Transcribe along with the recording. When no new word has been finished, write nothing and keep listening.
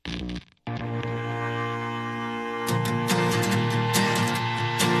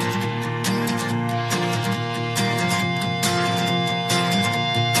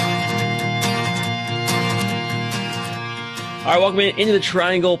All right, welcome into the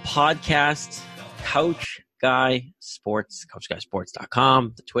Triangle Podcast. Couch Guy Sports,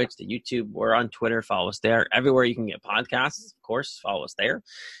 CouchGuySports.com, the Twitch, the YouTube. We're on Twitter. Follow us there. Everywhere you can get podcasts, of course, follow us there.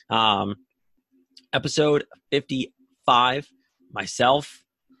 Episode 55, myself,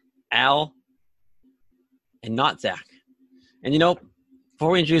 Al, and not Zach. And,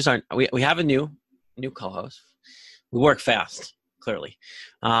 before we introduce we have a new co-host. We work fast, clearly.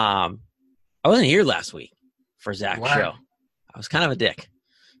 I wasn't here last week for Zach's show. I was kind of a dick.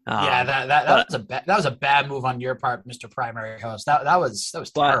 That was a bad move on your part, Mr. Primary Host. That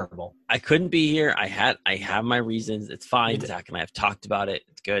was terrible. I couldn't be here. I have my reasons. It's fine. Zach and I have talked about it.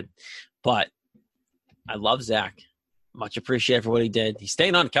 It's good. But I love Zach. Much appreciated for what he did. He's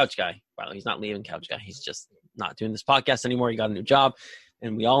staying on Couch Guy. By the way, he's not leaving Couch Guy. He's just not doing this podcast anymore. He got a new job.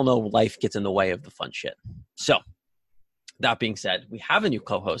 And we all know life gets in the way of the fun shit. So, that being said, we have a new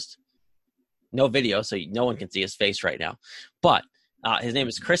co-host. No video, so no one can see his face right now. But his name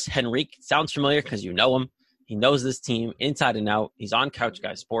is Chris Henrique. Sounds familiar because you know him. He knows this team inside and out. He's on Couch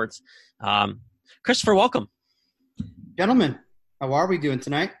Guy Sports. Christopher, welcome. Gentlemen, how are we doing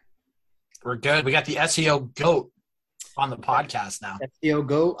tonight? We're good. We got the SEO GOAT on the podcast now. SEO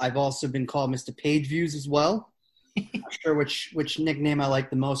GOAT. I've also been called Mr. Page Views as well. Not sure which nickname I like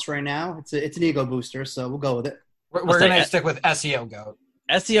the most right now. It's an ego booster, so we'll go with it. We're going to stick with SEO GOAT.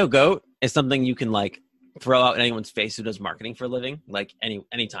 SEO GOAT is something you can throw out in anyone's face who does marketing for a living,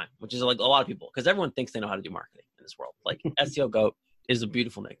 anytime, which is a lot of people, because everyone thinks they know how to do marketing in this world. SEO GOAT is a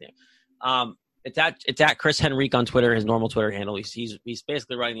beautiful nickname. It's at Chris Henrique on Twitter, his normal Twitter handle. He's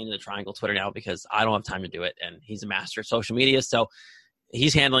basically running into the Triangle Twitter now because I don't have time to do it, and he's a master of social media, so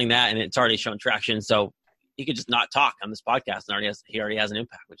he's handling that, and it's already shown traction. So he could just not talk on this podcast, and he already has an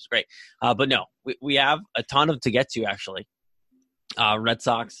impact, which is great. But no, we have a ton to get to actually. Red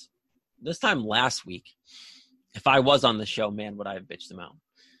Sox. This time last week, if I was on the show, man, would I have bitched them out?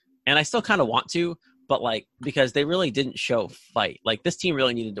 And I still kind of want to, but because they really didn't show fight. This team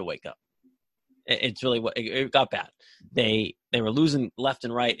really needed to wake up. It's really what it got bad. They were losing left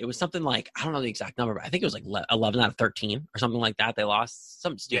and right. It was something I don't know the exact number, but I think it was 11 out of 13 or something like that. They lost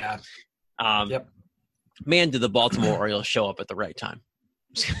something stupid. Yeah. Yep. Man, did the Baltimore Orioles show up at the right time?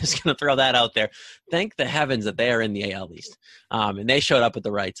 Just going to throw that out there. Thank the heavens that they are in the AL East. And they showed up at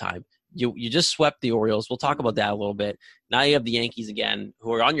the right time. You just swept the Orioles. We'll talk about that a little bit. Now you have the Yankees again,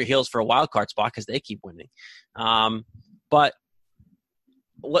 who are on your heels for a wild card spot because they keep winning. But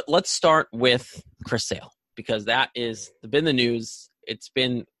let's start with Chris Sale, because that is been the news. It's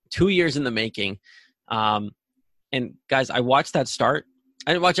been 2 years in the making. And guys, I watched that start.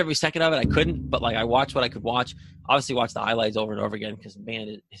 I didn't watch every second of it. I couldn't, but I watched what I could watch. Obviously, watch the highlights over and over again because,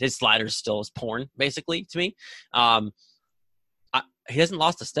 man, his slider still is porn, basically, to me. He hasn't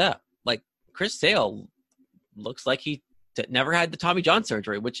lost a step. Chris Sale looks like he never had the Tommy John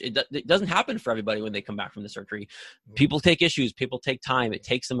surgery, which it doesn't happen for everybody when they come back from the surgery. People take issues. People take time. It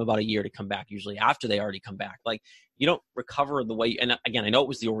takes them about a year to come back, usually after they already come back. You don't recover the way – and, again, I know it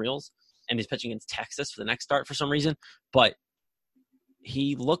was the Orioles, and he's pitching against Texas for the next start for some reason, but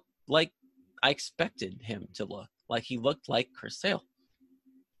he looked like I expected him to look. He looked like Chris Sale.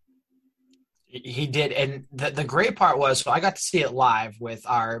 He did, and the great part was, so I got to see it live with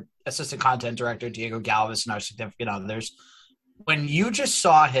our assistant content director, Diego Galvis, and our significant others. When you just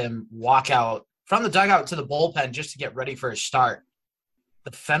saw him walk out from the dugout to the bullpen just to get ready for his start,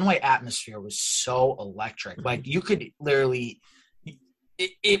 the Fenway atmosphere was so electric. You could literally –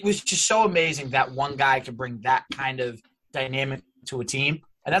 it was just so amazing that one guy could bring that kind of dynamic to a team.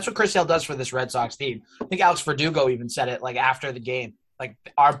 And that's what Chris Sale does for this Red Sox team. I think Alex Verdugo even said it after the game.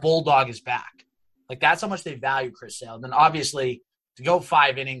 Our bulldog is back. That's how much they value Chris Sale. And then obviously to go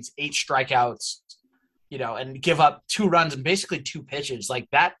 5 innings, 8 strikeouts, and give up 2 runs and basically 2 pitches,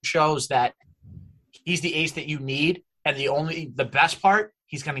 that shows that he's the ace that you need. And the best part,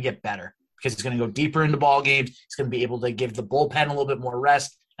 he's going to get better because he's going to go deeper into ball games. He's going to be able to give the bullpen a little bit more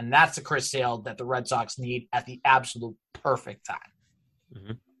rest. And that's the Chris Sale that the Red Sox need at the absolute perfect time.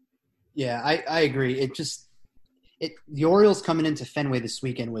 Mm-hmm. Yeah, I agree. The Orioles coming into Fenway this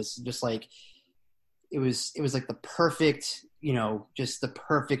weekend was just it was the perfect, just the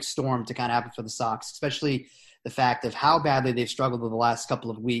perfect storm to kind of happen for the Sox, especially the fact of how badly they've struggled over the last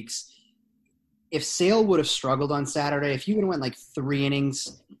couple of weeks. If Sale would have struggled on Saturday, if he would have went 3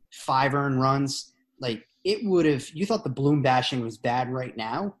 innings, 5 earned runs, it would have – you thought the bloom bashing was bad right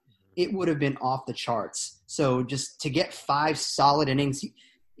now, it would have been off the charts. So just to get 5 solid innings –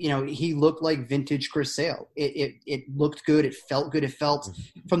 he looked like vintage Chris Sale. It looked good. It felt good. It felt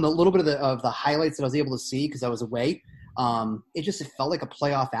from the little bit of the highlights that I was able to see because I was away. It felt like a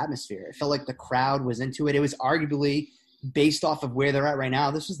playoff atmosphere. It felt like the crowd was into it. It was arguably based off of where they're at right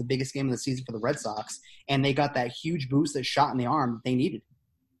now. This was the biggest game of the season for the Red Sox, and they got that huge boost, that shot in the arm they needed.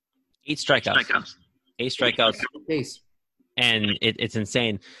 8 strikeouts. 8 strikeouts. Ace. And it's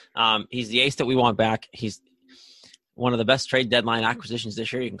insane. He's the ace that we want back. He's one of the best trade deadline acquisitions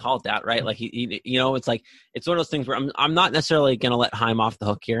this year. You can call it that, right? Like it's like it's one of those things where I'm not necessarily going to let Heim off the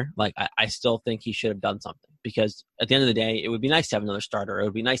hook here. Like I still think he should have done something because at the end of the day, it would be nice to have another starter. It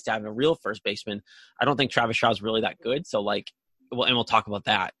would be nice to have a real first baseman. I don't think Travis Shaw is really that good. So we'll talk about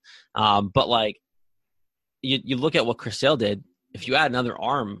that. But like you look at what Chris Sale did. If you add another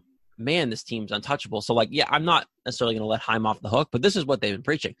arm, man, this team's untouchable. So I'm not necessarily going to let Heim off the hook, but this is what they've been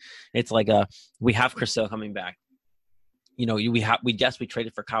preaching. It's like we have Chris Sale coming back. We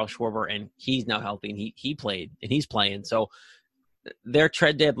traded for Kyle Schwarber and he's now healthy and he played and he's playing. So their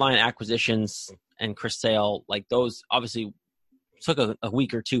trade deadline acquisitions and Chris Sale, like those obviously took a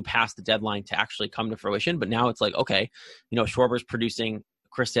week or two past the deadline to actually come to fruition. But now it's like, okay, Schwarber's producing.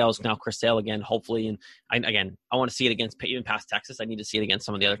 Chris Sale is now Chris Sale again, hopefully. And I want to see it against even past Texas. I need to see it against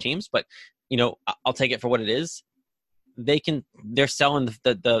some of the other teams, but I'll take it for what it is. They're selling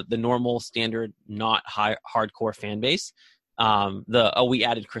the normal standard, not hardcore fan base. We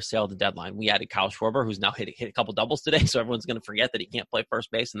added Chris Sale to the deadline. We added Kyle Schwarber, who's now hit a couple doubles today. So everyone's going to forget that he can't play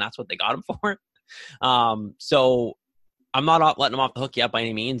first base, and that's what they got him for. So I'm not letting him off the hook yet by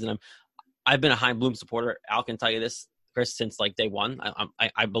any means. And I've been a Chaim Bloom supporter. Al can tell you this, Chris, since like day one.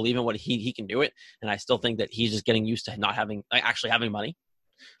 I believe in what he can do it, and I still think that he's just getting used to not actually having money.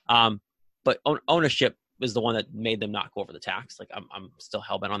 But ownership is the one that made them not go over the tax. Like I'm still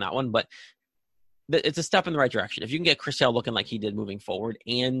hellbent on that one, but it's a step in the right direction. If you can get Chris Sale looking like he did moving forward,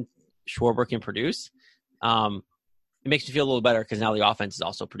 and Schwarber can produce, it makes me feel a little better because now the offense is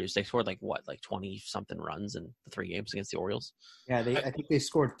also produced. They scored like 20 something runs in the 3 games against the Orioles. Yeah, I think they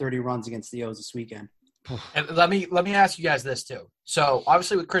scored 30 runs against the O's this weekend. And let me ask you guys this too. So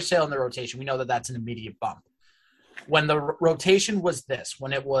obviously with Chris Sale in the rotation, we know that that's an immediate bump. When the rotation was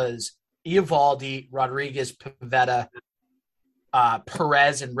when it was Eovaldi, Rodriguez, Pivetta,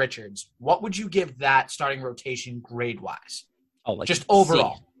 Perez, and Richards, what would you give that starting rotation grade-wise? Oh, like just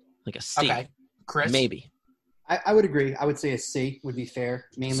overall, C. Like a C. Okay, Chris, maybe. I would agree. I would say a C would be fair,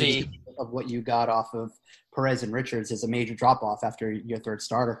 mainly C. of what you got off of Perez and Richards is a major drop-off after your third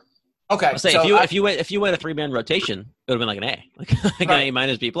starter. Okay, I'll say so if you went a 3-man rotation, it would have been like an A, like an A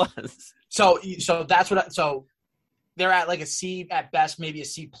minus B plus. So that's what. So they're at like a C at best, maybe a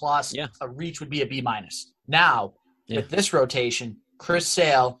C plus. Yeah. A reach would be a B minus. Now with this rotation, Chris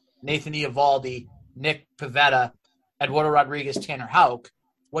Sale, Nathan Eovaldi, Nick Pivetta, Eduardo Rodriguez, Tanner Houck.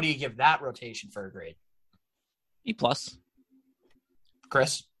 What do you give that rotation for a grade? B plus.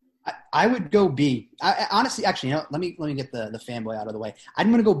 Chris? I would go B. Honestly, actually, let me get the fanboy out of the way. I'm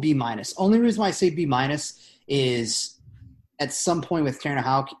going to go B minus. Only reason why I say B minus is at some point with Tanner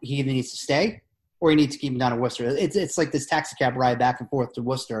Houck, he either needs to stay or he needs to keep him down to Worcester. It's like this taxi cab ride back and forth to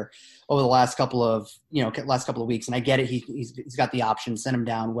Worcester over the last couple of weeks. And I get it. He's got the option, send him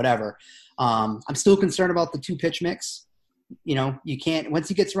down, whatever. I'm still concerned about the 2-pitch mix. You can't, once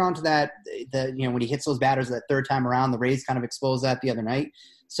he gets around to that, when he hits those batters that third time around, the Rays kind of exposed that the other night.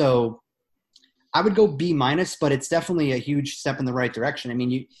 So I would go B minus, but it's definitely a huge step in the right direction. I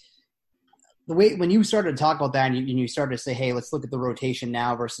mean, when you started to talk about that and you started to say, hey, let's look at the rotation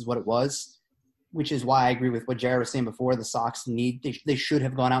now versus what it was, which is why I agree with what Jared was saying before. The Sox they should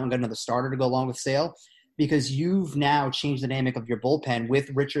have gone out and got another starter to go along with Sale, because you've now changed the dynamic of your bullpen with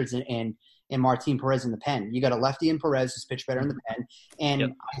Richards and Martin Perez in the pen. You got a lefty in Perez who's pitched better in the pen. And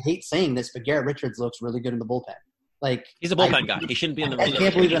I hate saying this, but Garrett Richards looks really good in the bullpen. Like, he's a bullpen guy. He shouldn't be in the. I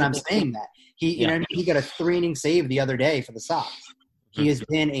can't believe that I'm saying that. He got a 3-inning save the other day for the Sox. He has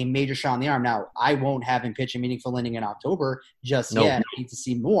been a major shot in the arm. Now, I won't have him pitch a meaningful inning in October just yet. I need to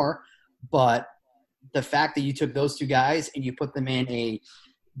see more. But the fact that you took those two guys and you put them in a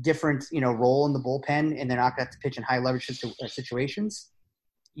different, role in the bullpen, and they're not going to pitch in high leverage situations,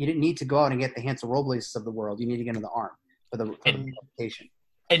 you didn't need to go out and get the Hansel Robles of the world. You need to get in the arm for the rotation.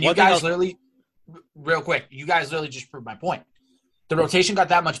 And you guys literally, real quick, just proved my point. The rotation got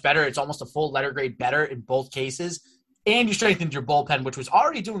that much better. It's almost a full letter grade better in both cases. And you strengthened your bullpen, which was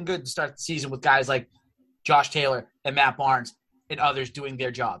already doing good to start the season with guys like Josh Taylor and Matt Barnes and others doing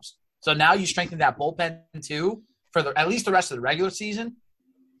their jobs. So now you strengthen that bullpen too for at least the rest of the regular season.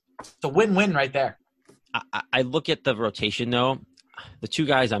 It's a win-win right there. I look at the rotation though. The two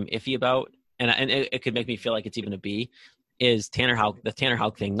guys I'm iffy about, and it could make me feel like it's even a B, is the Tanner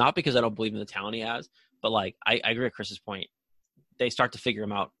Houck thing. Not because I don't believe in the talent he has, but like I agree with Chris's point. They start to figure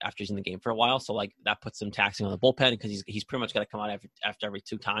him out after he's in the game for a while, so like that puts them taxing on the bullpen because he's pretty much got to come out after every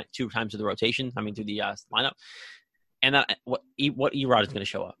two times of the rotation. I mean, through the lineup, and that what Erod is going to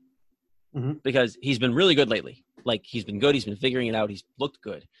show up because he's been really good lately. Like he's been good, he's been figuring it out, he's looked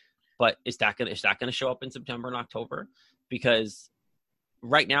good. But is that going to show up in September and October? Because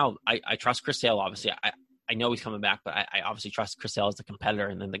right now, I trust Chris Sale. Obviously, I know he's coming back, but I obviously trust Chris Sale as the competitor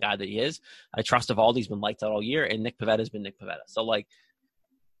and then the guy that he is. I trust Eovaldi's been lights out all year, and Nick Pavetta's been Nick Pavetta. So, like,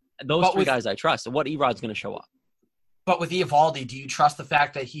 those three guys I trust. So what Erod's going to show up. But with Eovaldi, do you trust the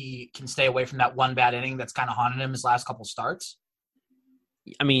fact that he can stay away from that one bad inning that's kind of haunted him his last couple starts?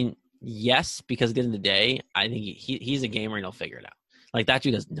 I mean, yes, because at the end of the day, I think he's a gamer and he'll figure it out. Like, that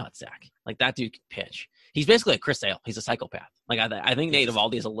dude does nutsack. Like, that dude can pitch. He's basically like Chris Sale. He's a psychopath. Like, I think Nate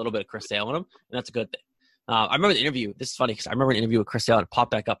Eovaldi has a little bit of Chris Sale in him, and that's a good thing. I remember the interview. This is funny because I remember an interview with Chris Sale, and it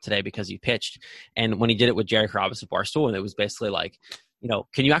popped back up today because he pitched. And when he did it with Jerry Carrabis at Barstool, and it was basically like, you know,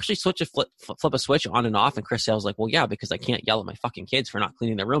 can you actually flip a switch on and off? And Chris Sale's like, well, yeah, because I can't yell at my fucking kids for not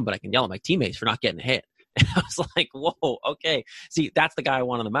cleaning their room, but I can yell at my teammates for not getting a hit. And I was like, whoa, okay. See, that's the guy I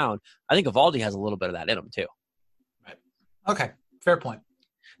want on the mound. I think Eovaldi has a little bit of that in him too. Right. Okay, fair point.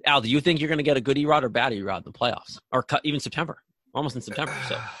 Al, do you think you're going to get a good Erod or bad Erod in the playoffs? Or even September? Almost in September.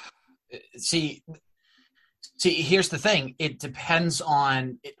 So, See, here's the thing. It depends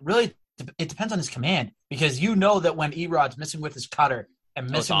on – it depends on his command because you know that when Erod's missing with his cutter and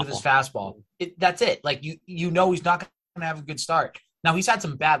missing with his fastball, that's it. Like, you know he's not going to have a good start. Now, he's had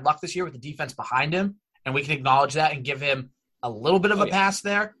some bad luck this year with the defense behind him, and we can acknowledge that and give him a little bit of a pass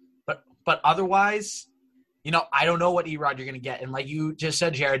there. But otherwise – you know, I don't know what Erod you're going to get. And like you just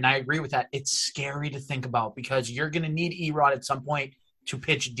said, Jared, and I agree with that, it's scary to think about because you're going to need Erod at some point to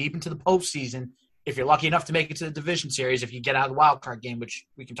pitch deep into the postseason if you're lucky enough to make it to the division series, if you get out of the wild card game, which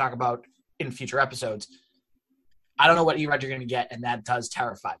we can talk about in future episodes. I don't know what Erod you're going to get, and that does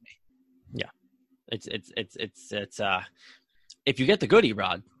terrify me. Yeah. It's if you get the good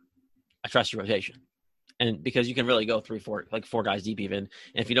Erod, I trust your rotation. And because you can really go 4 guys deep even. And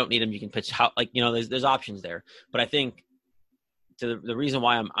if you don't need them, you can pitch there's options there. But I think the reason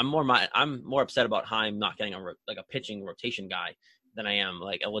why I'm more upset about Heim not getting a pitching rotation guy than I am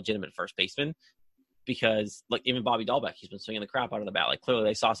like a legitimate first baseman, because like even Bobby Dahlbeck, he's been swinging the crap out of the bat. Like clearly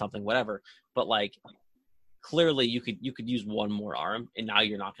they saw something, whatever. But like clearly you could use one more arm, and now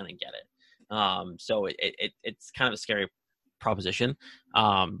you're not going to get it. So it's kind of a scary proposition.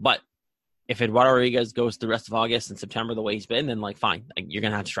 But if Eduardo Rodriguez goes the rest of August and September the way he's been, then like fine, like, you're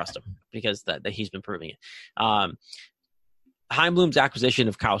gonna have to trust him because that he's been proving it. Chaim Bloom's acquisition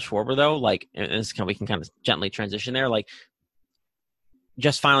of Kyle Schwarber, though, like, and this we can kind of gently transition there, like,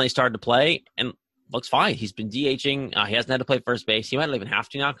 just finally started to play and looks fine. He's been DHing. He hasn't had to play first base. He might not even have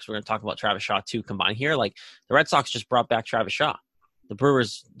to now because we're going to talk about Travis Shaw too combined here. Like, the Red Sox just brought back Travis Shaw. The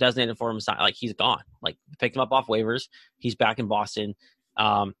Brewers designated for him, like, he's gone. Like, picked him up off waivers. He's back in Boston.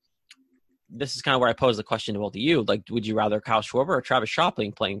 This is kind of where I pose the question to both of you. Like, would you rather Kyle Schwarber or Travis Shaw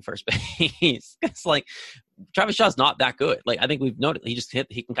playing first base? It's like, Travis Shaw's not that good. Like, I think we've noted he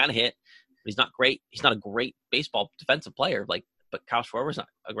can kind of hit, but he's not great. He's not a great baseball defensive player. Like, but Kyle Schwarber's not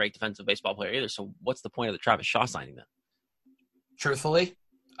a great defensive baseball player either. So what's the point of the Travis Shaw signing then? Truthfully,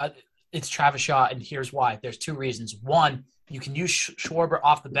 it's Travis Shaw, and here's why. There's 2 reasons. One, you can use Schwarber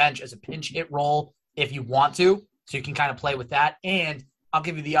off the bench as a pinch hit role if you want to, so you can kind of play with that. And I'll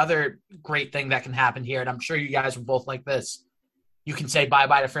give you the other great thing that can happen here, and I'm sure you guys will both like this. You can say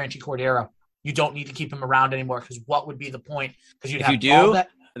bye-bye to Franchy Cordero. You don't need to keep him around anymore because what would be the point? Because if you do,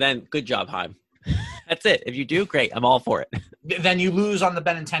 then good job, Chaim. That's it. If you do, great. I'm all for it. Then you lose on the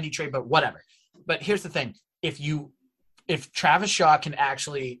Benintendi trade, but whatever. But here's the thing. If Travis Shaw can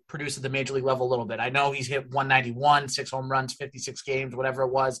actually produce at the major league level a little bit, I know he's hit 191, 6 home runs, 56 games, whatever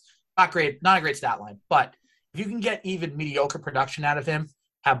it was. Not a great stat line. But if you can get even mediocre production out of him,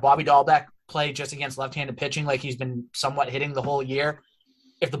 have Bobby Dahlbeck play just against left-handed pitching like he's been somewhat hitting the whole year.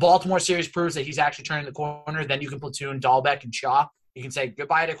 If the Baltimore series proves that he's actually turning the corner, then you can platoon Dahlbeck and Shaw. You can say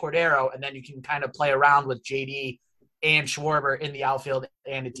goodbye to Cordero, and then you can kind of play around with JD and Schwarber in the outfield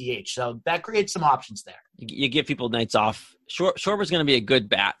and at DH. So that creates some options there. You give people nights off. Schwarber's going to be a good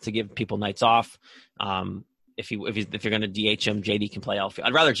bat to give people nights off. If you're going to DH him, JD can play outfield.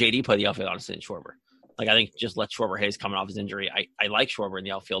 I'd rather JD play the outfield, honestly, than Schwarber. Like, I think just let Schwarber hit. He's coming off his injury. I like Schwarber in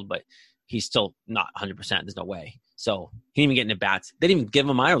the outfield, but he's still not 100%. There's no way. So he didn't even get into bats. They didn't even give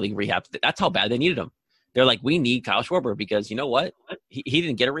him minor league rehab. That's how bad they needed him. They're like, we need Kyle Schwarber because you know what? He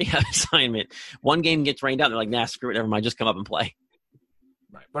didn't get a rehab assignment. One game gets rained out. They're like, nah, screw it. Never mind. Just come up and play.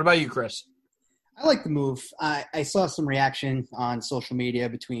 Right. What about you, Chris? I like the move. I saw some reaction on social media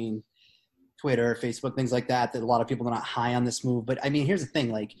between Twitter, Facebook, things like that a lot of people are not high on this move. But, I mean, here's the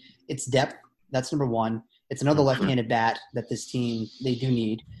thing. Like, it's depth. That's number one. It's another left-handed bat that this team, they do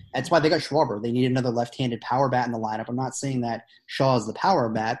need. That's why they got Schwarber. They need another left-handed power bat in the lineup. I'm not saying that Shaw is the power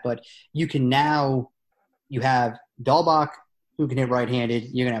bat, but you can now – you have Dahlbach, who can hit right-handed.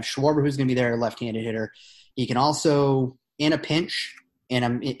 You're going to have Schwarber, who's going to be there, a left-handed hitter. He can also, in a pinch,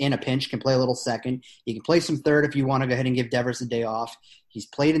 can play a little second. He can play some third if you want to go ahead and give Devers a day off. He's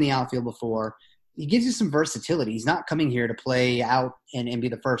played in the outfield before. He gives you some versatility. He's not coming here to play out and be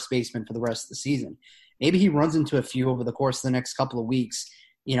the first baseman for the rest of the season. Maybe he runs into a few over the course of the next couple of weeks.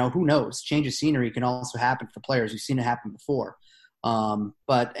 You know, who knows? Change of scenery can also happen for players. We've seen it happen before.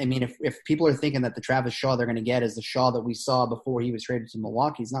 But, I mean, if people are thinking that the Travis Shaw they're going to get is the Shaw that we saw before he was traded to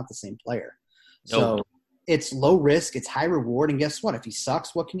Milwaukee, he's not the same player. Nope. So it's low risk, it's high reward, and guess what? If he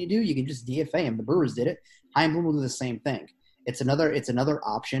sucks, what can you do? You can just DFA him. The Brewers did it. Chaim Bloom will do the same thing. It's another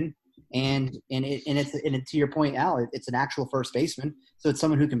option, and to your point, Al, it's an actual first baseman. So it's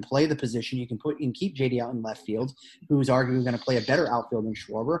someone who can play the position. You can keep JD out in left field, who's arguably going to play a better outfield than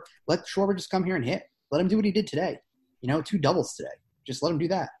Schwarber. Let Schwarber just come here and hit. Let him do what he did today. 2 doubles today. Just let him do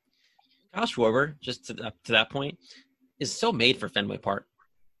that. Kyle Schwarber, just to that point, is so made for Fenway Park.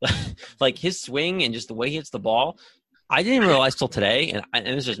 Like his swing and just the way he hits the ball. I didn't realize till today, and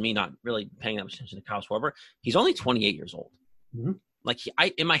this is just me not really paying that much attention to Kyle Schwarber. He's only 28 years old. Mm-hmm. Like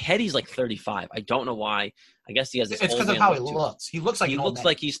in my head, he's like 35. I don't know why. I guess he has this. It's because of how he looks. He looks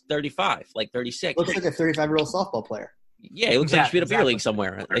like he's 35, like 36. Looks like a 35-year-old softball player. Yeah, he looks like he should be at a beer league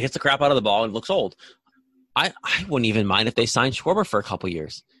somewhere. He hits the crap out of the ball and looks old. I wouldn't even mind if they signed Schwarber for a couple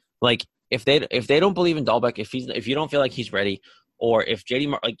years. Like if they don't believe in Dahlbeck, if you don't feel like he's ready, or if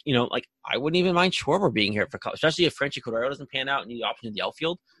JD I wouldn't even mind Schwarber being here for especially if Frenchie Cordero doesn't pan out and you need the option in the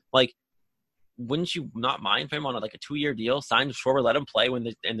outfield. Like, wouldn't you not mind for him on a 2-year deal? Sign Schwarber, let him play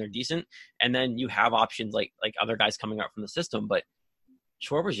when they're decent, and then you have options like other guys coming out from the system. But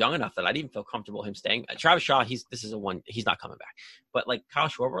Schwarber's young enough that I didn't feel comfortable him staying. Travis Shaw, he's not coming back. But Kyle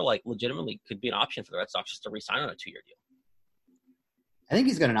Schwarber, legitimately could be an option for the Red Sox just to re-sign on a 2-year deal. I think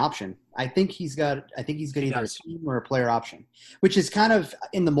he's got an option. I think he's got either a team or a player option, which is kind of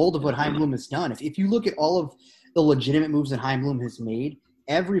in the mold of what Chaim Bloom has done. If you look at all of the legitimate moves that Chaim Bloom has made,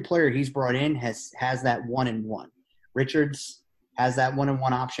 every player he's brought in has that 1-1. Richards has that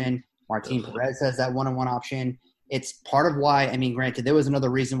 1-1 option. Martin Perez has that 1-1 option. It's part of why, granted, there was another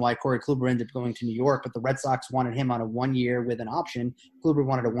reason why Corey Kluber ended up going to New York, but the Red Sox wanted him on a 1 year with an option. Kluber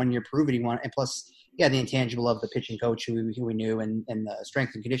wanted a 1 year prove it. He wanted, and plus, the intangible of the pitching coach who we knew and the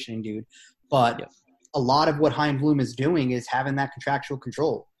strength and conditioning dude. But a lot of what Chaim Bloom is doing is having that contractual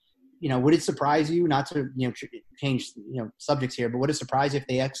control. Would it surprise you, not to change subjects here, but would it surprise you if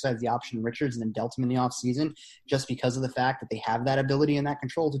they exercise the option in Richards and then dealt him in the offseason just because of the fact that they have that ability and that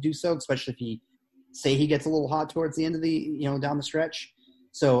control to do so, especially if he gets a little hot towards the end of the down the stretch.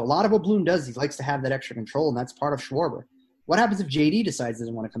 So a lot of what Bloom does, he likes to have that extra control, and that's part of Schwarber. What happens if JD decides he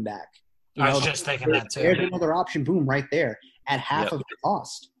doesn't want to come back? I was just thinking that too. There's another option, boom, right there at half of the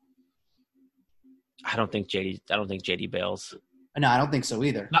cost. I don't think JD bails. No, I don't think so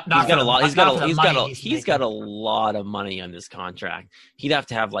either. He's got a lot of money on this contract. He'd have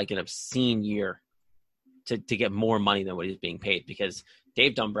to have an obscene year to get more money than what he's being paid, because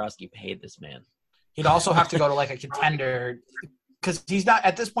Dave Dombrowski paid this man. He'd also have to go to a contender, because he's not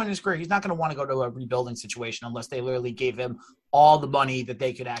at this point in his career. He's not going to want to go to a rebuilding situation unless they literally gave him all the money that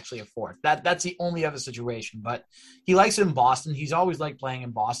they could actually afford. That's the only other situation. But he likes it in Boston. He's always liked playing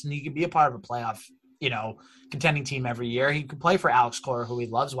in Boston. He could be a part of a playoff, contending team every year. He could play for Alex Cora, who he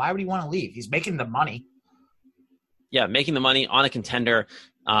loves. Why would he want to leave? He's making the money. Yeah, making the money on a contender.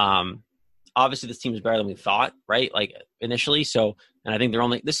 Obviously, this team is better than we thought, right? Initially. So, and I think they're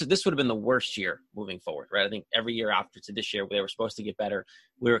only this would have been the worst year moving forward, right? I think every year after to this year, they were supposed to get better.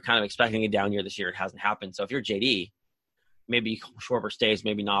 We were kind of expecting a down year this year. It hasn't happened. So if you're JD, maybe Schwarber stays,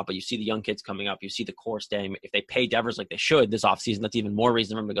 maybe not. But you see the young kids coming up. You see the core staying. If they pay Devers like they should this offseason, that's even more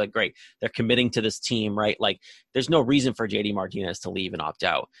reason for them to be great. They're committing to this team, right? There's no reason for JD Martinez to leave and opt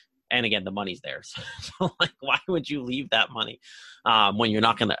out. And again, the money's there. So why would you leave that money when you're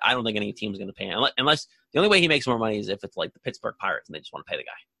not going to – I don't think any team's going to pay him. Unless the only way he makes more money is if it's the Pittsburgh Pirates and they just want to pay the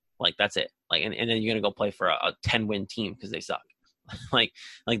guy. That's it. And then you're going to go play for a 10-win team because they suck.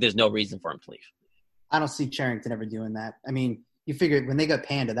 There's no reason for him to leave. I don't see Cherington ever doing that. You figured when they got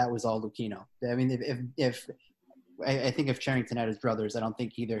Panda, that was all Lucchino. I think if Cherington had his brothers, I don't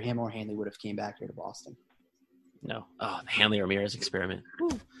think either him or Hanley would have came back here to Boston. No. Oh, the Hanley Ramirez experiment.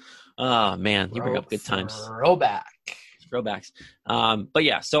 Woo. Oh, man. You bring up good times. Throwbacks. But,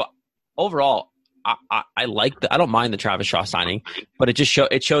 yeah, so overall, I like I don't mind the Travis Shaw signing, but it just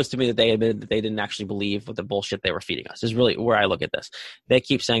shows to me that they admitted that they didn't actually believe with the bullshit they were feeding us. Is really where I look at this. They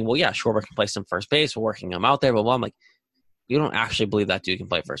keep saying, well, yeah, Schwarber can play some first base. We're working him out there, but I'm like, you don't actually believe that dude can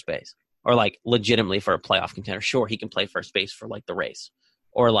play first base or like legitimately for a playoff contender. Sure, he can play first base for like the Rays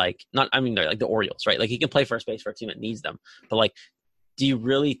or like not. I mean, they're like the Orioles, right? Like he can play first base for a team that needs them. But like, do you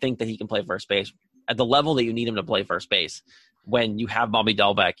really think that he can play first base at the level that you need him to play first base when you have Bobby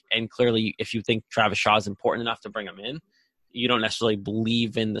Dahlbeck? And clearly, if you think Travis Shaw is important enough to bring him in, you don't necessarily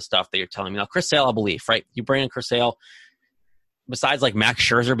believe in the stuff that you're telling me. Now, Chris Sale, I believe, right? You bring in Chris Sale, besides like Max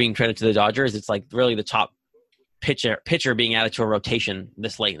Scherzer being traded to the Dodgers, it's like really the top pitcher being added to a rotation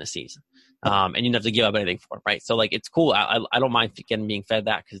this late in the season. And you don't have to give up anything for it, right? So, like, it's cool. I don't mind being fed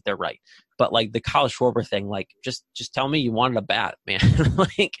that because they're right. But, like, the Kyle Schwarber thing, like, just tell me you wanted a bat, man.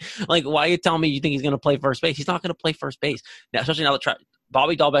 like, why are you telling me you think he's going to play first base? He's not going to play first base. Now, especially now that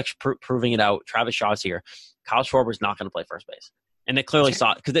Bobby Dahlbeck's proving it out. Travis Shaw's here. Kyle Schwarber's not going to play first base. And they clearly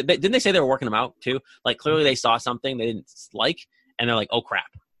saw it. Because didn't they say they were working him out, too? Like, clearly they saw something they didn't like, and they're like, oh, crap.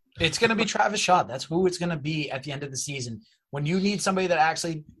 It's going to be Travis Shaw. That's who it's going to be at the end of the season. When you need somebody that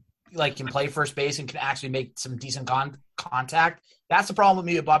actually like can play first base and can actually make some decent contact, that's the problem with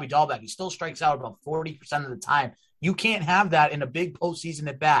me with Bobby Dahlbeck. He still strikes out about 40% of the time. You can't have that in a big postseason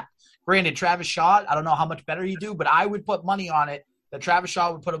at bat. Granted, Travis Shaw, I don't know how much better you do, but I would put money on it that Travis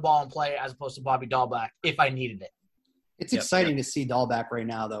Shaw would put a ball in play as opposed to Bobby Dahlbeck if I needed it. It's exciting to see Dahlbeck right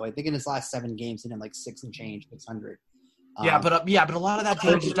now, though. I think in his last 7 games, he did like 600. But a lot of that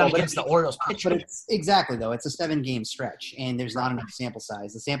damage is done against the Orioles pitcher. Exactly, though. It's a 7-game stretch, and there's not enough sample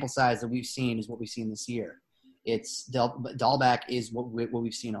size. The sample size that we've seen is what we've seen this year. It's Dahlbeck is what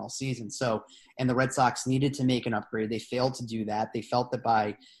we've seen all season. So, and the Red Sox needed to make an upgrade. They failed to do that. They felt that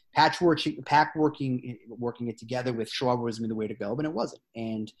by working it together with Schwarber was the way to go, but it wasn't.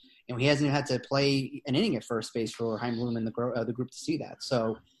 And he hasn't even had to play an inning at first base for Chaim Bloom and the group to see that.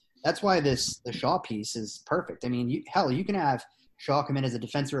 So that's why the Shaw piece is perfect. I mean, you can have Shaw come in as a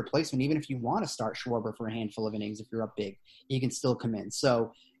defensive replacement, even if you want to start Schwarber for a handful of innings. If you're up big, he can still come in.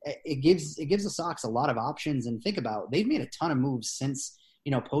 So it gives the Sox a lot of options. And think about, they've made a ton of moves since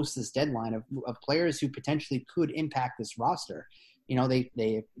post this deadline of players who potentially could impact this roster.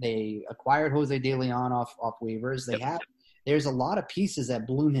 They acquired Jose De Leon off waivers. There's a lot of pieces that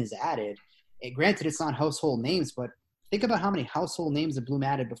Bloom has added. And granted, it's not household names, but think about how many household names that Bloom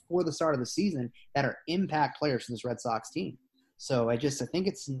added before the start of the season that are impact players for this Red Sox team. So I think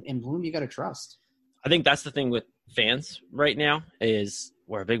it's in Bloom you got to trust. I think that's the thing with fans right now is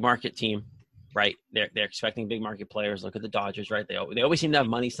we're a big market team, right? They're expecting big market players. Look at the Dodgers, right? They always seem to have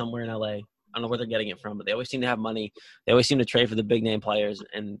money somewhere in LA. I don't know where they're getting it from, but they always seem to have money. They always seem to trade for the big name players,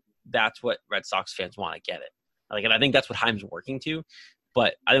 and that's what Red Sox fans want to get it. Like, and I think that's what Chaim's working to.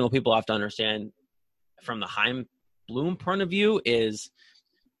 But I think what people have to understand from the Chaim Bloom point of view is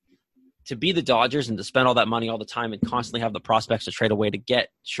to be the Dodgers and to spend all that money all the time and constantly have the prospects to trade away to get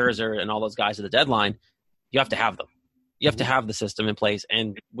Scherzer and all those guys at the deadline. You have to have them. You have to have the system in place.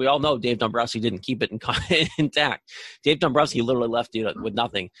 And we all know Dave Dombrowski didn't keep it intact. Dave Dombrowski literally left you with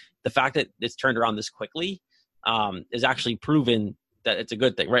nothing. The fact that it's turned around this quickly is actually proven that it's a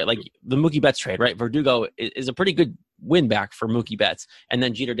good thing, right? Like the Mookie Betts trade, right? Verdugo is a pretty good win back for Mookie Betts. And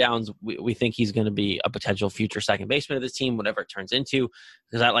then Jeter Downs, we think he's going to be a potential future second baseman of this team, whatever it turns into.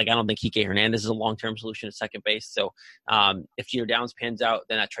 Because I don't think Kike Hernandez is a long-term solution at second base. So if Jeter Downs pans out,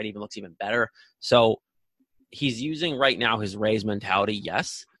 then that trade even looks even better. So he's using right now his Rays mentality,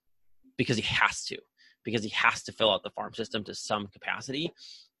 yes, because he has to fill out the farm system to some capacity.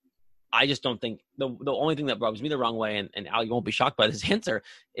 I just don't think the only thing that rubs me the wrong way, and Al, you won't be shocked by this answer,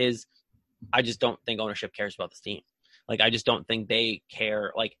 is I just don't think ownership cares about this team. Like, I just don't think they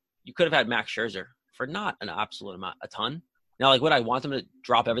care. Like, you could have had Max Scherzer for not an absolute amount, a ton. Now, like, would I want them to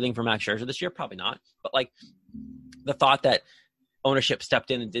drop everything for Max Scherzer this year? Probably not. But, like, the thought that ownership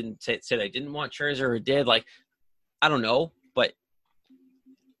stepped in and didn't say they didn't want Scherzer or did, like, I don't know. But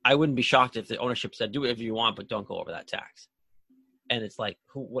I wouldn't be shocked if the ownership said, do whatever you want, but don't go over that tax. And it's like,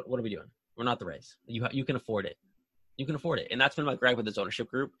 what are we doing? We're not the Rays. You can afford it. You can afford it. And that's been my gripe with this ownership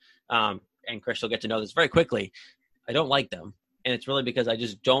group. And Chris will get to know this very quickly. I don't like them. And it's really because I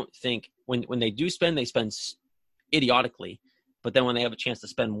just don't think when they do spend, they spend idiotically. But then when they have a chance to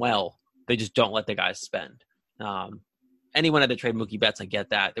spend well, they just don't let the guys spend. Anyone had to trade Mookie Betts, I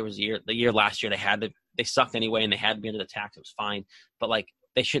get that. There was the year last year they sucked anyway and they had to be under the tax. It was fine. But like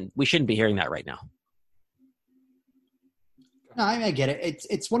we shouldn't be hearing that right now. No, I get it.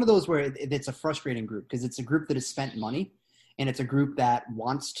 It's one of those where it's a frustrating group because it's a group that has spent money and it's a group that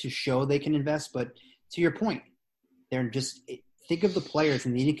wants to show they can invest. But to your point, they're just think of the players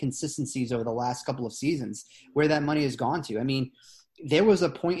and the inconsistencies over the last couple of seasons where that money has gone to. I mean, there was a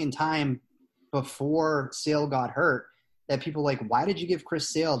point in time before Sale got hurt that people like, why did you give Chris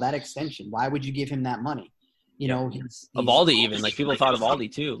Sale that extension? Why would you give him that money? You know, Evaldi even, like people thought of Evaldi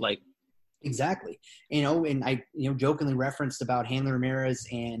too, like exactly. You know, and I jokingly referenced about Hanley Ramirez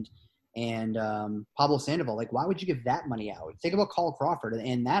and Pablo Sandoval. Like, why would you give that money out? Think about Carl Crawford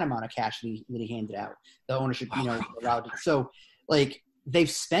and that amount of cash that he handed out. The ownership, allowed it. So, like, they've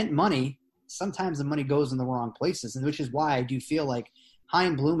spent money. Sometimes the money goes in the wrong places, and which is why I do feel like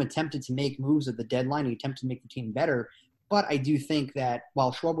Chaim Bloom attempted to make moves at the deadline. He attempted to make the team better. But I do think that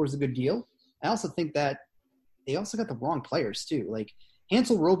while Schwarber was a good deal, I also think that they also got the wrong players too. Like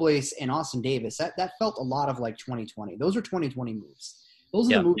Hansel Robles and Austin Davis, that felt a lot of like 2020. Those are 2020 moves.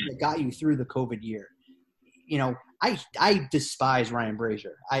 Those are the moves that got you through the COVID year. You know, I despise Ryan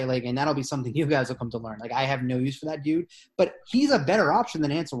Brazier. And that'll be something you guys will come to learn. Like, I have no use for that dude, but he's a better option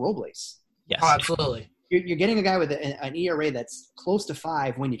than Hansel Robles. Yes. Oh, absolutely. You're getting a guy with an ERA that's close to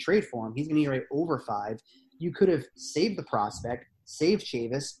 5 when you trade for him. He's an ERA over 5. You could have saved the prospect, saved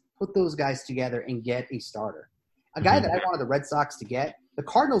Chavis, put those guys together and get a starter. A guy that I wanted the Red Sox to get, the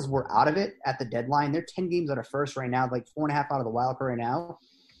Cardinals were out of it at the deadline. They're 10 games out of first right now, like 4.5 out of the wild card right now.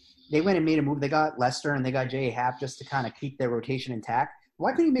 They went and made a move. They got Lester and they got J.A. Happ just to kind of keep their rotation intact.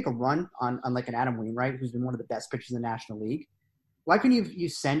 Why couldn't you make a run on like an Adam Wainwright, who's been one of the best pitchers in the National League? Why couldn't you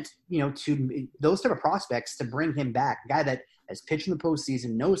sent, to those type of prospects to bring him back? A guy that has pitched in the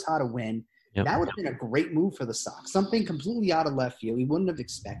postseason, knows how to win. Yep. That would have been a great move for the Sox. Something completely out of left field we wouldn't have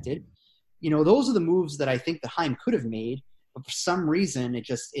expected. Those are the moves that I think that Chaim could have made, but for some reason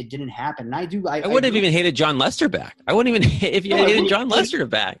it didn't happen. And I wouldn't have even hated John Lester back. I wouldn't even if you hated John Lester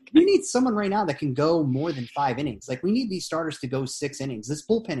back. We need someone right now that can go more than 5 innings. Like, we need these starters to go 6 innings. This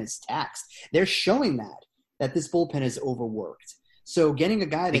bullpen is taxed. They're showing that this bullpen is overworked. So getting a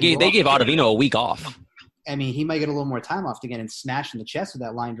guy that they gave Ottavino a week off. I mean, he might get a little more time off to get and smash in the chest with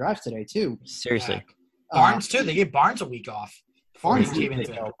that line drive today too. Seriously, Barnes too. They gave Barnes a week off. Barnes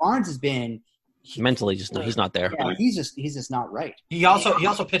has been mentally he's not there. Yeah, he's just not right. He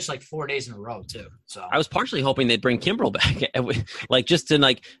also pitched like 4 days in a row too. So I was partially hoping they'd bring Kimbrel back, like just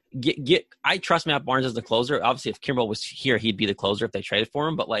to get. I trust Matt Barnes as the closer. Obviously, if Kimbrel was here, he'd be the closer if they traded for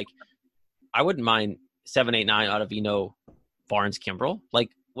him. But like, I wouldn't mind 7, 8, 9 Ottavino, Barnes, Kimbrel. Like,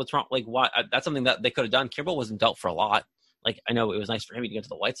 what's wrong? Like, why? That's something that they could have done. Kimbrel wasn't dealt for a lot. Like, I know it was nice for him to get to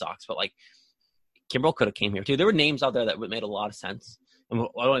the White Sox, but like, Kimbrel could have came here too. There were names out there that made a lot of sense. And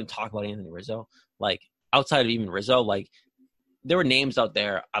I don't even talk about Anthony Rizzo. Like, outside of even Rizzo, like, there were names out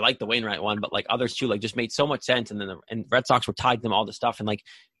there. I like the Wainwright one, but like others too, like, just made so much sense. And then the Red Sox were tied to them all this stuff, and like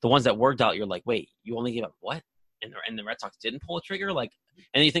the ones that worked out, you're like, wait, you only gave up what? And the Red Sox didn't pull a trigger, like,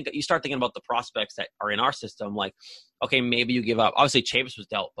 and you start thinking about the prospects that are in our system, like, okay, maybe you give up. Obviously, Chavis was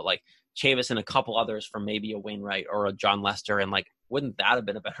dealt, but like Chavis and a couple others from maybe a Wainwright or a John Lester, and like, wouldn't that have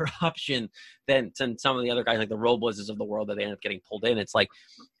been a better option than some of the other guys like the Robles of the world that they end up getting pulled in? It's like,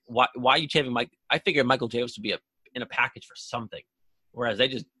 why are you shaving Mike? I figured Michael Chavis would be in a package for something, whereas they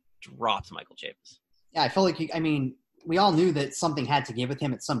just dropped Michael Chavis. Yeah, I felt like we all knew that something had to give with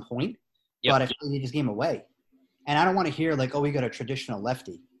him at some point, but I feel like they just gave him away. And I don't want to hear like, oh, we got a traditional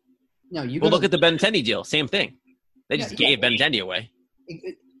lefty. No, look at the Benintendi deal. Same thing. They just gave Benintendi away.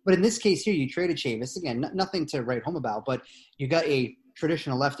 But in this case here, you traded Chavis. Again, nothing to write home about, but you got a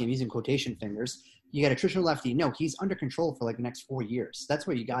traditional lefty. I'm using quotation fingers. You got a traditional lefty. No, he's under control for like the next 4 years. That's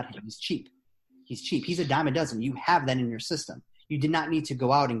where you got him. He's cheap. He's a dime a dozen. You have that in your system. You did not need to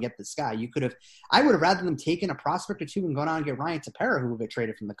go out and get this guy. I would have rather them taken a prospect or two and gone out and get Ryan Tepera, who would get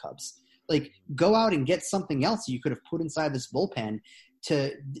traded from the Cubs. Like, go out and get something else you could have put inside this bullpen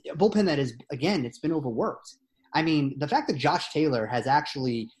a bullpen that is, again, it's been overworked. I mean, the fact that Josh Taylor has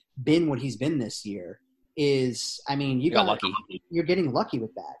actually been what he's been this year is, I mean, you got lucky. You're getting lucky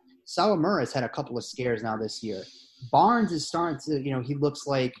with that. Sawamura has had a couple of scares now this year. Barnes is starting to, he looks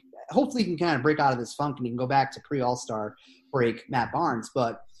like, hopefully he can kind of break out of this funk and he can go back to pre-All-Star break Matt Barnes.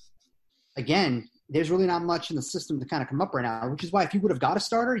 But again, there's really not much in the system to kind of come up right now, which is why if you would have got a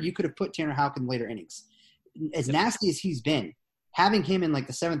starter, you could have put Tanner Houck in later innings. As nasty as he's been, having him in like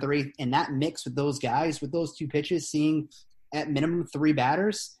the 7th or 8th and that mix with those guys, with those 2 pitches, seeing at minimum 3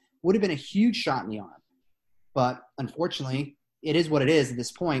 batters would have been a huge shot in the arm. But unfortunately, it is what it is at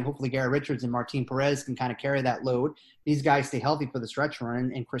this point. Hopefully Garrett Richards and Martin Perez can kind of carry that load. These guys stay healthy for the stretch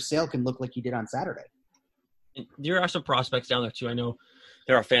run, and Chris Sale can look like he did on Saturday. There are some prospects down there too. I know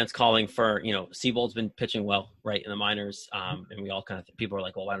there are fans calling for, Seabold's been pitching well, right, in the minors. And we all kind of people are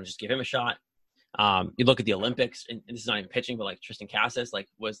like, well, why don't you just give him a shot? You look at the Olympics, and this is not even pitching, but like Tristan Cassis, like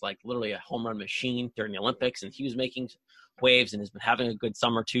was like literally a home run machine during the Olympics, and he was making waves and has been having a good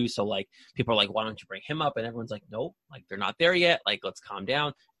summer too. So like people are like, why don't you bring him up? And everyone's like, nope, like they're not there yet. Like let's calm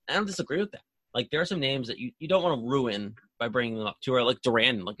down. I don't disagree with that. Like there are some names that you don't want to ruin by bringing them up too early. Like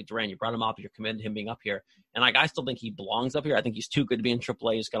Duran, look at Duran. You brought him up. You're committed to him being up here. And like I still think he belongs up here. I think he's too good to be in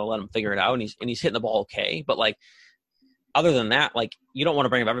AAA. You just got to let him figure it out. And he's hitting the ball okay. But like other than that, like you don't want to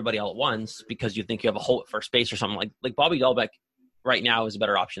bring up everybody all at once because you think you have a hole at first base or something. Like Bobby Dahlbeck right now is a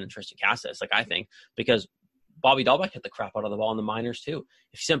better option than Tristan Cassis. Like I think because Bobby Dahlbeck hit the crap out of the ball in the minors too.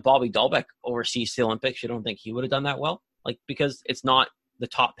 If you sent Bobby Dahlbeck overseas to the Olympics, you don't think he would have done that well? Like because it's not the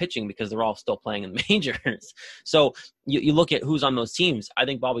top pitching because they're all still playing in the majors. So you look at who's on those teams. I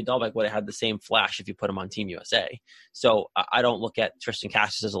think Bobby Dahlbeck would have had the same flash if you put him on Team USA. So I don't look at Tristan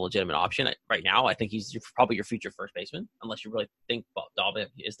Cassis as a legitimate option right now. I think he's probably your future first baseman, unless you really think Dahlbeck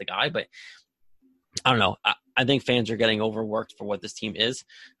is the guy. But I don't know. I think fans are getting overworked for what this team is.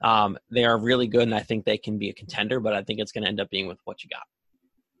 They are really good, and I think they can be a contender, but I think it's going to end up being with what you got.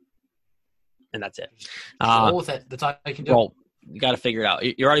 And that's it. Roll with it. That's all I can do. Well, you got to figure it out.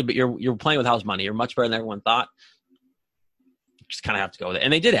 You're playing with house money. You're much better than everyone thought. You just kind of have to go with it.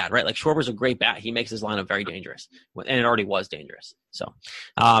 And they did add, right? Like Schwarber's a great bat. He makes his lineup very dangerous, and it already was dangerous. So,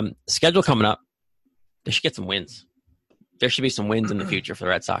 schedule coming up. They should get some wins. There should be some wins in the future for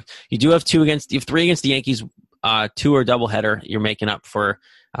the Red Sox. You do have three against the Yankees. 2 are doubleheader. You're making up for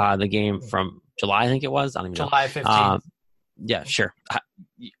the game from July, I think it was. I don't even know. July 15th. Yeah, sure.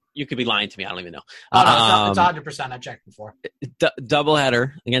 You could be lying to me. I don't even know. Oh, no, it's 100%. I checked before.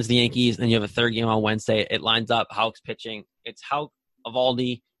 Doubleheader against the Yankees, and you have a third game on Wednesday. It lines up Houck's pitching. It's Houck,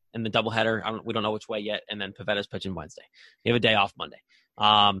 Eovaldi, and the doubleheader. We don't know which way yet, and then Pavetta's pitching Wednesday. You have a day off Monday.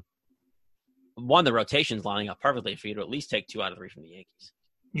 The rotation's lining up perfectly for you to at least take 2 out of 3 from the Yankees.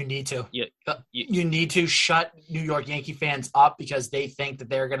 You need to. You need to shut New York Yankee fans up because they think that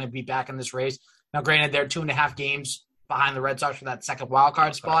they're going to be back in this race. Now, granted, they're 2.5 games behind the Red Sox for that second wild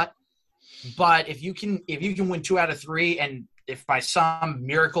card spot. But if you can win 2 out of 3, and if by some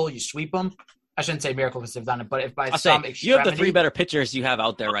miracle you sweep them, I shouldn't say miracle because they've done it, but if by some extremity, you have the 3 better pitchers you have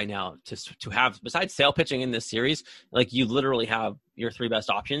out there right now to have besides Sale pitching in this series, like you literally have your 3 best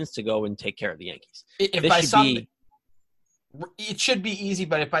options to go and take care of the Yankees. It should be easy,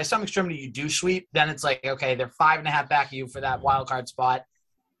 but if by some extremity you do sweep, then it's like, okay, they're 5.5 back of you for that wild card spot.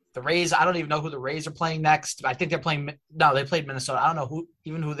 The Rays, I don't even know who the Rays are playing next. I think they played Minnesota. I don't know who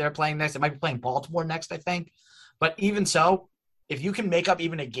they're playing next. They might be playing Baltimore next, I think. But even so, if you can make up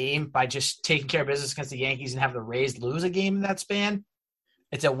even a game by just taking care of business against the Yankees and have the Rays lose a game in that span,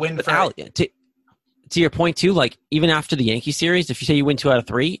 it's a win for Al, to your point too, like even after the Yankee series, if you say you win 2 out of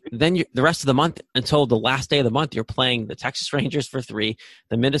 3, then the rest of the month until the last day of the month, you're playing the Texas Rangers for 3,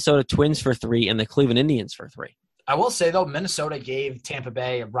 the Minnesota Twins for 3, and the Cleveland Indians for 3. I will say, though, Minnesota gave Tampa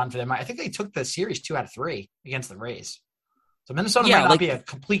Bay a run for them. I think they took the series 2 out of 3 against the Rays. So Minnesota might not be a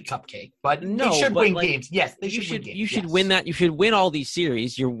complete cupcake, but they should win games. Yes, they should win games. You should win that. You should win all these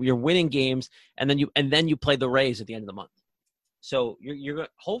series. You're winning games, and then you play the Rays at the end of the month. So you're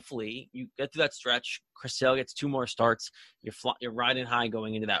hopefully you get through that stretch. Chris Sale gets 2 more starts. You're riding high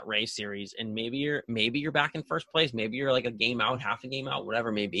going into that Rays series, and maybe you're back in first place. Maybe you're like a game out, half a game out, whatever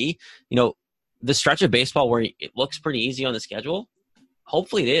it may be. The stretch of baseball where it looks pretty easy on the schedule,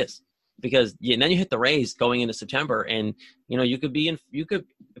 hopefully it is, because and then you hit the Rays going into September, and you could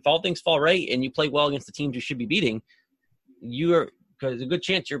if all things fall right and you play well against the teams you should be beating, because there's a good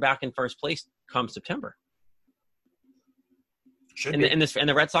chance you're back in first place come September. And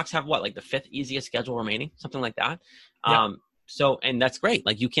the Red Sox have what, like the 5th easiest schedule remaining, something like that. Yeah. So, and that's great.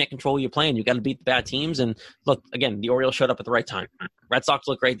 Like, you can't control your plan. You got to beat the bad teams. And look, again, the Orioles showed up at the right time. Red Sox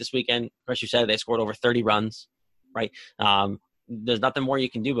look great this weekend. Chris, you said they scored over 30 runs, right? There's nothing more you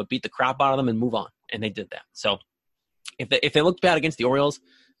can do but beat the crap out of them and move on. And they did that. So if they looked bad against the Orioles,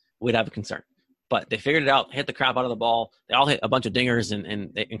 we'd have a concern. But they figured it out, hit the crap out of the ball. They all hit a bunch of dingers,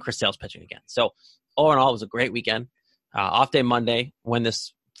 and Chris Sale's pitching again. So all in all, it was a great weekend. Off day Monday when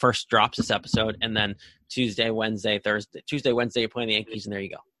this first drops, this episode, and then Tuesday, Wednesday, you're playing the Yankees, and there you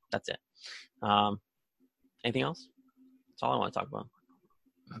go. That's it. Anything else? That's all I want to talk about.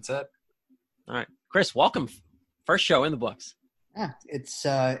 That's it. All right. Chris, welcome. First show in the books. Yeah, it's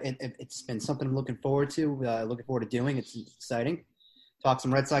been something I'm looking forward to. Looking forward to doing. It's exciting. Talk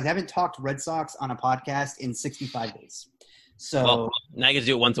some Red Sox. I haven't talked Red Sox on a podcast in 65 days. So now you get to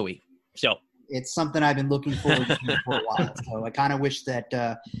do it once a week. So it's something I've been looking forward to for a while. So I kind of wish that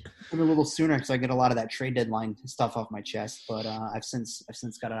a little sooner, because I get a lot of that trade deadline stuff off my chest. But I've since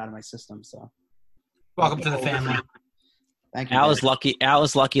got it out of my system. So welcome to the family. Thank you. Al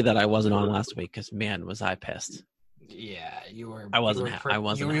is lucky that I wasn't on last week because, man, was I pissed. Yeah, you were. I wasn't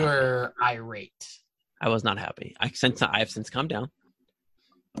You were irate. I was not happy. I have since come down.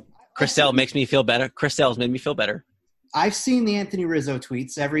 Chris Sale makes me feel better. Chris Sale's made me feel better. I've seen the Anthony Rizzo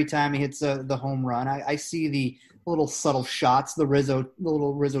tweets every time he hits the home run. I see the little subtle shots, the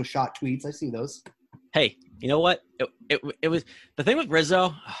little Rizzo shot tweets. I see those. Hey, you know what? It was the thing with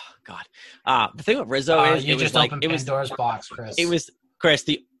Rizzo. Oh God, the thing with Rizzo is you just opened Pandora's box, Chris. It was Chris.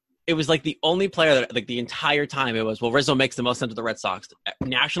 It was like the only player that like the entire time it was, well, Rizzo makes the most sense with the Red Sox.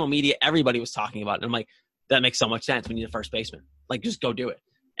 National media, everybody was talking about it. And I'm like, that makes so much sense. We need a first baseman. Like, just go do it.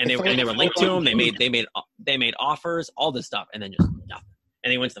 And they were linked to him. They made offers, all this stuff, and then just nothing.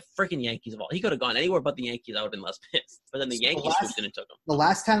 And he went to the freaking Yankees of all. He could have gone anywhere but the Yankees. I would have been less pissed. But then the Yankees swooped in and took him. The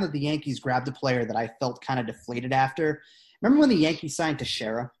last time that the Yankees grabbed a player that I felt kind of deflated after, remember when the Yankees signed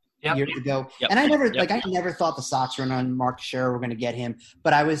Teixeira years ago? Yep. And I never thought the Sox run on Mark Teixeira were going to get him.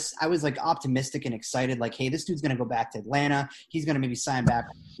 But I was like optimistic and excited, like, hey, this dude's going to go back to Atlanta. He's going to maybe sign back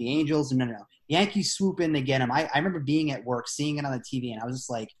with the Angels. No. Yankees swoop in, they get him. I remember being at work, seeing it on the TV, and I was just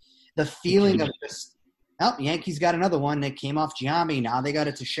like, the feeling of just, oh, Yankees got another one. They came off Giambi. Now they got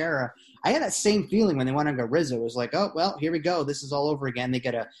it to Teixeira. I had that same feeling when they went on to Rizzo. It was like, oh, well, here we go. This is all over again. They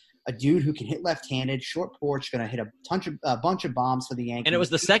got a dude who can hit left-handed, short porch, going to hit a bunch of bombs for the Yankees. And it was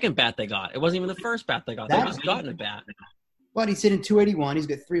the second bat they got. It wasn't even the first bat they got. They just gotten a bat. But he's hitting 281. He's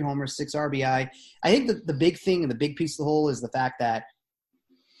got 3 homers, 6 RBI. I think the big thing and the big piece of the whole is the fact that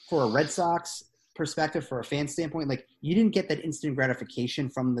for a Red Sox perspective, for a fan standpoint, like, you didn't get that instant gratification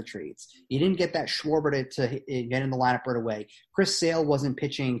from the trades. You didn't get that Schwarber to get in the lineup right away. Chris Sale wasn't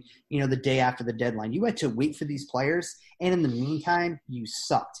pitching, the day after the deadline. You had to wait for these players, and in the meantime, you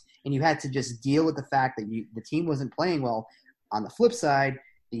sucked. And you had to just deal with the fact that the team wasn't playing well. On the flip side,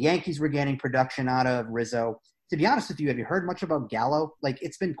 the Yankees were getting production out of Rizzo. To be honest with you, have you heard much about Gallo? Like,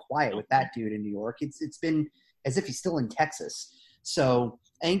 it's been quiet with that dude in New York. It's been as if he's still in Texas. So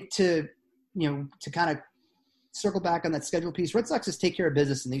I think to kind of circle back on that schedule piece, Red Sox just take care of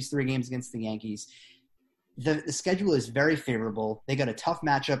business in these 3 games against the Yankees. The schedule is very favorable. They got a tough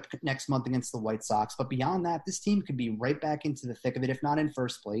matchup next month against the White Sox. But beyond that, this team could be right back into the thick of it, if not in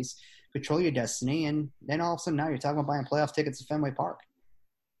first place. Control your destiny, and then all of a sudden now you're talking about buying playoff tickets to Fenway Park.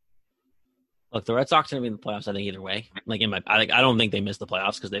 Look, the Red Sox are going to be in the playoffs, I think, either way. I don't think they missed the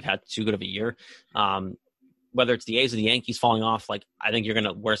playoffs because they've had too good of a year. Whether it's the A's or the Yankees falling off, like, I think you're going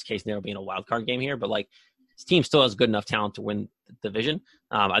to, worst case scenario, be in a wild card game here. But, like, this team still has good enough talent to win the division.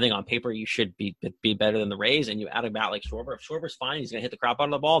 I think on paper you should be better than the Rays, and you add a bat like Schwarber. If Schwarber's fine, he's going to hit the crap out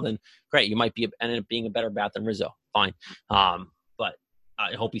of the ball, then great. You might end up being a better bat than Rizzo. Fine. But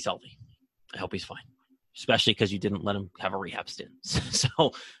I hope he's healthy. I hope he's fine, especially because you didn't let him have a rehab stint.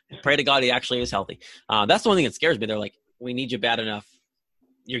 So pray to God he actually is healthy. That's the one thing that scares me. They're like, we need you bad enough.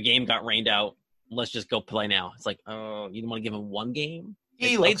 Your game got rained out. Let's just go play now. It's like, oh, you didn't want to give him one game?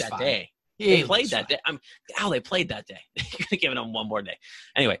 They played that day. They played that day. They played that day. You could have given him one more day.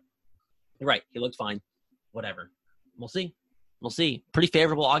 Anyway, you're right. He looked fine. Whatever. We'll see. Pretty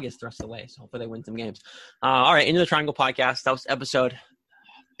favorable August the rest of the way. So hopefully they win some games. All right, Into the Triangle podcast. That was episode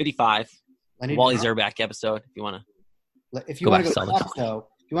 55. Wally Zerback episode. If you want to. If you want to go by the Sox, though,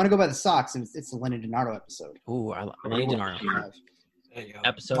 if you want to go by the Sox, it's the Lenny DiNardo episode. Ooh, Lenny DiNardo. There you go.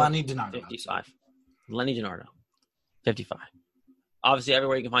 Episode Lenny DiNardo. 55. Lenny DiNardo. 55. Obviously,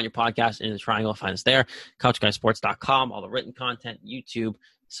 everywhere you can find your podcast, in the Triangle, find us there. CouchGuySports.com, all the written content, YouTube.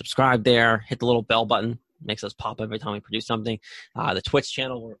 Subscribe there. Hit the little bell button. Makes us pop every time we produce something. The Twitch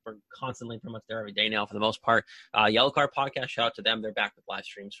channel, we're constantly pretty much there every day now for the most part. Yellow Card Podcast, shout out to them. They're back with live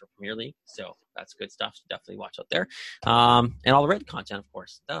streams for Premier League. So that's good stuff. So definitely watch out there. And all the written content, of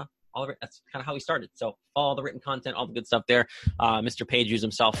course. That's kind of how we started. So all the written content, all the good stuff there. Mr. Page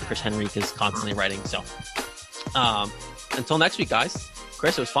himself, Chris Henrique, is constantly writing. So until next week, guys.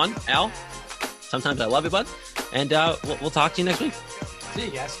 Chris, it was fun. Al, sometimes I love you, bud. And we'll talk to you next week. See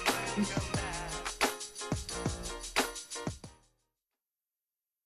you guys.